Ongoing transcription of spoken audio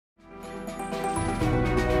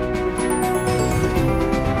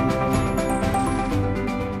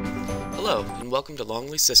and welcome to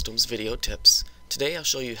Longley Systems Video Tips. Today I'll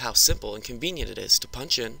show you how simple and convenient it is to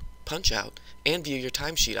punch in, punch out, and view your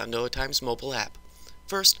timesheet on NOVAtime's mobile app.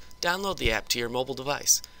 First, download the app to your mobile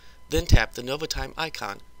device. Then tap the NOVAtime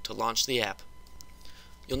icon to launch the app.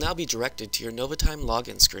 You'll now be directed to your NOVAtime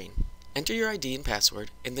login screen. Enter your ID and password,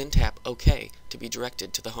 and then tap OK to be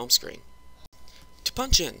directed to the home screen. To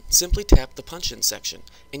punch in, simply tap the Punch In section,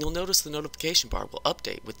 and you'll notice the notification bar will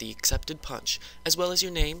update with the accepted punch, as well as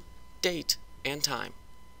your name, date, and time.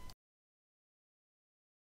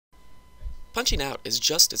 Punching out is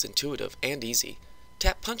just as intuitive and easy.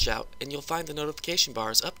 Tap Punch Out and you'll find the notification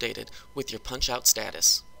bars updated with your punch out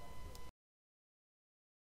status.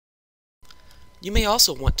 You may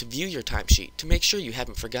also want to view your timesheet to make sure you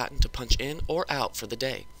haven't forgotten to punch in or out for the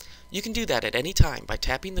day. You can do that at any time by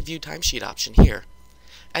tapping the View Timesheet option here.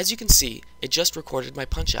 As you can see, it just recorded my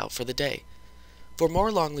punch out for the day. For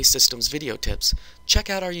more Longley Systems video tips, check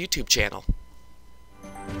out our YouTube channel.